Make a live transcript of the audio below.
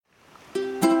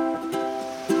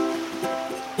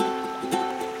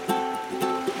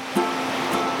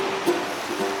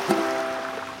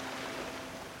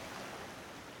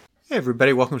Hey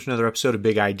everybody, welcome to another episode of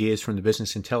Big Ideas from the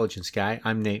Business Intelligence Guy.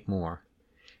 I'm Nate Moore.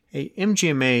 Hey,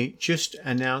 MGMA just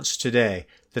announced today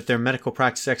that their Medical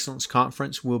Practice Excellence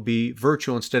Conference will be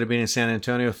virtual instead of being in San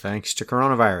Antonio thanks to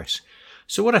coronavirus.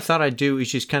 So what I thought I'd do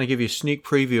is just kind of give you a sneak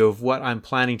preview of what I'm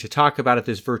planning to talk about at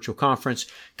this virtual conference.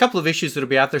 A couple of issues that'll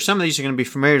be out there. Some of these are going to be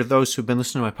familiar to those who've been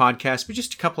listening to my podcast, but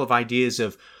just a couple of ideas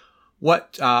of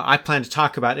what I plan to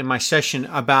talk about in my session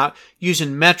about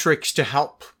using metrics to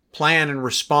help plan and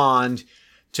respond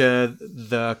to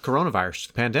the coronavirus,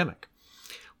 the pandemic.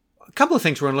 A couple of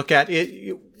things we're going to look at.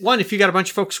 One, if you got a bunch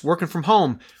of folks working from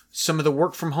home, some of the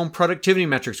work from home productivity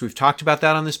metrics. We've talked about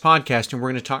that on this podcast, and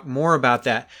we're going to talk more about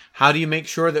that. How do you make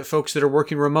sure that folks that are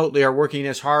working remotely are working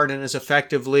as hard and as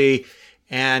effectively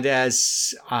and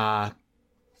as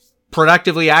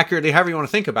productively, accurately, however you want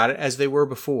to think about it, as they were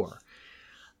before?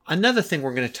 Another thing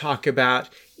we're going to talk about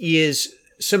is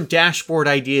some dashboard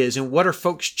ideas and what are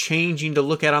folks changing to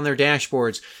look at on their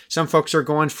dashboards. Some folks are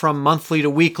going from monthly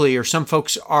to weekly, or some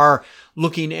folks are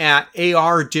looking at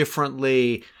AR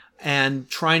differently and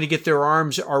trying to get their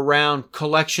arms around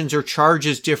collections or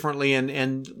charges differently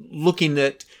and looking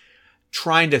at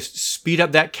trying to speed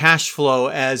up that cash flow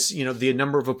as, you know, the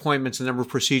number of appointments, the number of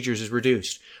procedures is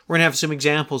reduced. We're going to have some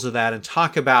examples of that and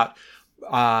talk about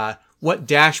what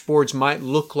dashboards might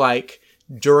look like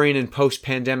during and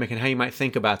post-pandemic and how you might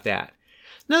think about that.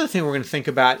 Another thing we're going to think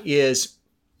about is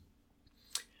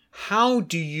how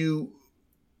do you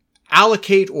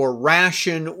allocate or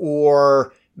ration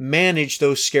or manage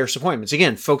those scarce appointments?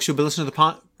 Again, folks who've been listening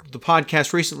to the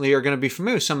podcast recently are going to be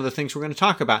familiar with some of the things we're going to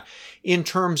talk about in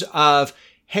terms of,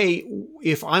 hey,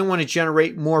 if I want to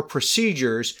generate more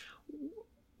procedures,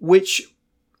 which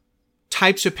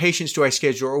types of patients do I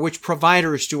schedule, or which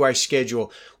providers do I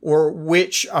schedule, or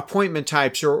which appointment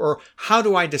types, or how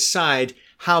do I decide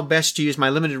how best to use my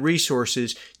limited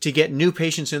resources to get new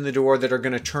patients in the door that are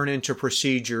going to turn into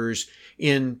procedures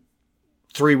in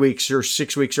 3 weeks or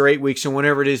 6 weeks or 8 weeks, and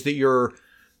whenever it is that your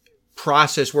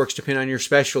process works, depending on your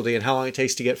specialty and how long it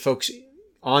takes to get folks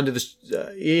onto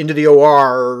into the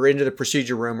OR or into the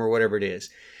procedure room or whatever it is.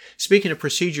 Speaking of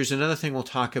procedures, another thing we'll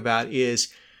talk about is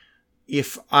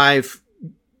if I've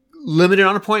limited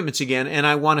on appointments again and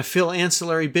I want to fill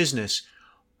ancillary business,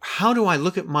 how do I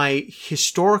look at my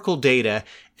historical data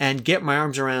and get my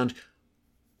arms around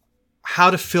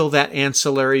how to fill that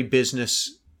ancillary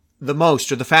business the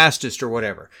most or the fastest or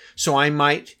whatever? So I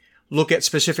might look at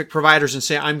specific providers and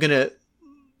say, I'm going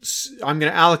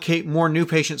to allocate more new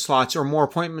patient slots or more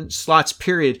appointment slots,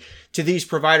 period, to these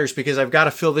providers because I've got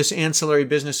to fill this ancillary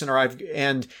business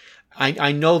and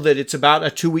I know that it's about a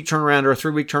 2-week turnaround or a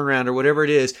 3-week turnaround or whatever it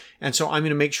is. And so I'm going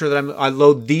to make sure that I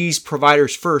load these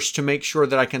providers first to make sure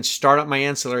that I can start up my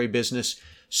ancillary business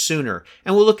sooner.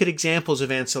 And we'll look at examples of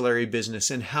ancillary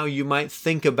business and how you might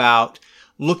think about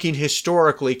looking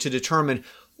historically to determine,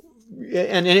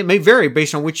 and it may vary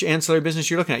based on which ancillary business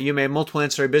you're looking at. You may have multiple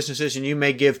ancillary businesses and you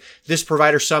may give this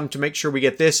provider some to make sure we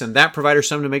get this and that provider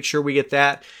some to make sure we get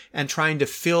that, and trying to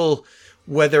fill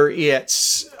whether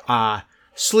it's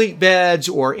sleep beds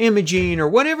or imaging or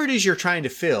whatever it is you're trying to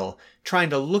fill, trying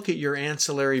to look at your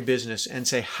ancillary business and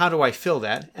say, how do I fill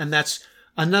that? And that's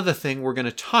another thing we're going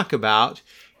to talk about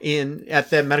at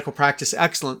the Medical Practice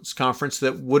Excellence Conference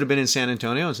that would have been in San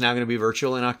Antonio. It's now going to be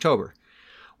virtual in October.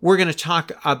 We're going to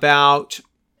talk about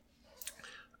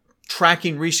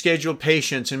tracking rescheduled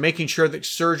patients and making sure that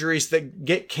surgeries that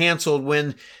get canceled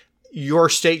when your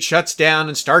state shuts down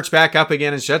and starts back up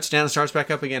again and shuts down and starts back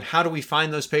up again. How do we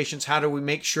find those patients? How do we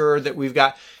make sure that we've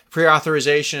got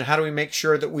pre-authorization? How do we make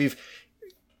sure that we've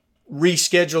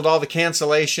rescheduled all the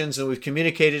cancellations and we've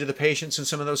communicated to the patients and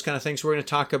some of those kind of things? We're going to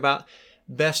talk about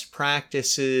best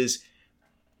practices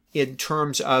in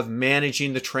terms of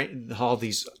managing all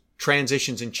these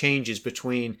transitions and changes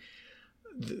between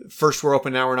first we're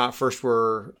open, now we're not, first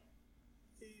we're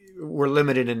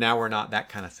limited and now we're not, that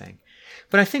kind of thing.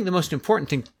 But I think the most important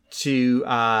thing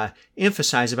to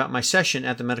emphasize about my session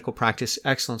at the Medical Practice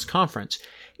Excellence Conference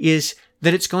is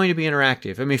that it's going to be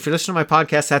interactive. I mean, if you're listening to my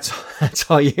podcast,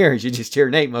 that's all you hear. You just hear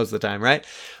Nate most of the time, right?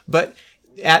 But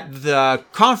at the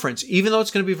conference, even though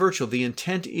it's going to be virtual, the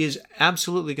intent is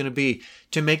absolutely going to be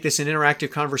to make this an interactive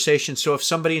conversation. So if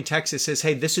somebody in Texas says,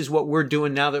 hey, this is what we're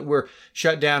doing now that we're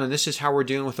shut down and this is how we're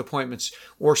dealing with appointments,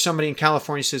 or somebody in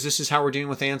California says, this is how we're dealing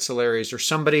with ancillaries, or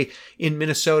somebody in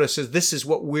Minnesota says, this is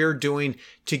what we're doing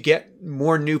to get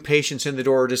more new patients in the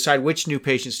door, or decide which new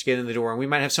patients to get in the door. And we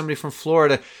might have somebody from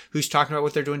Florida who's talking about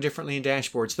what they're doing differently in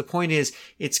dashboards. The point is,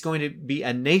 it's going to be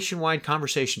a nationwide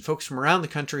conversation, folks from around the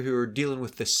country who are dealing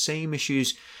with the same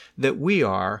issues that we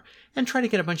are, and try to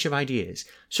get a bunch of ideas.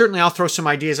 Certainly, I'll throw some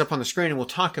ideas up on the screen and we'll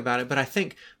talk about it, but I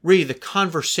think really the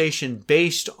conversation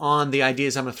based on the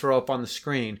ideas I'm going to throw up on the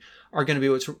screen are going to be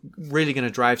what's really going to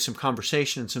drive some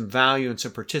conversation and some value and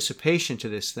some participation to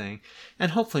this thing,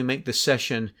 and hopefully make this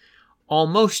session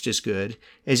almost as good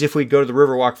as if we go to the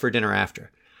Riverwalk for dinner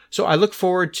after. So I look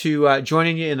forward to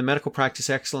joining you in the Medical Practice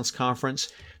Excellence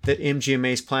Conference that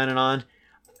MGMA is planning on.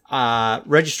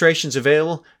 Registration's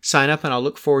available. Sign up, and I'll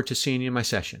look forward to seeing you in my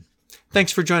session.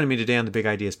 Thanks for joining me today on the Big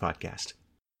Ideas Podcast.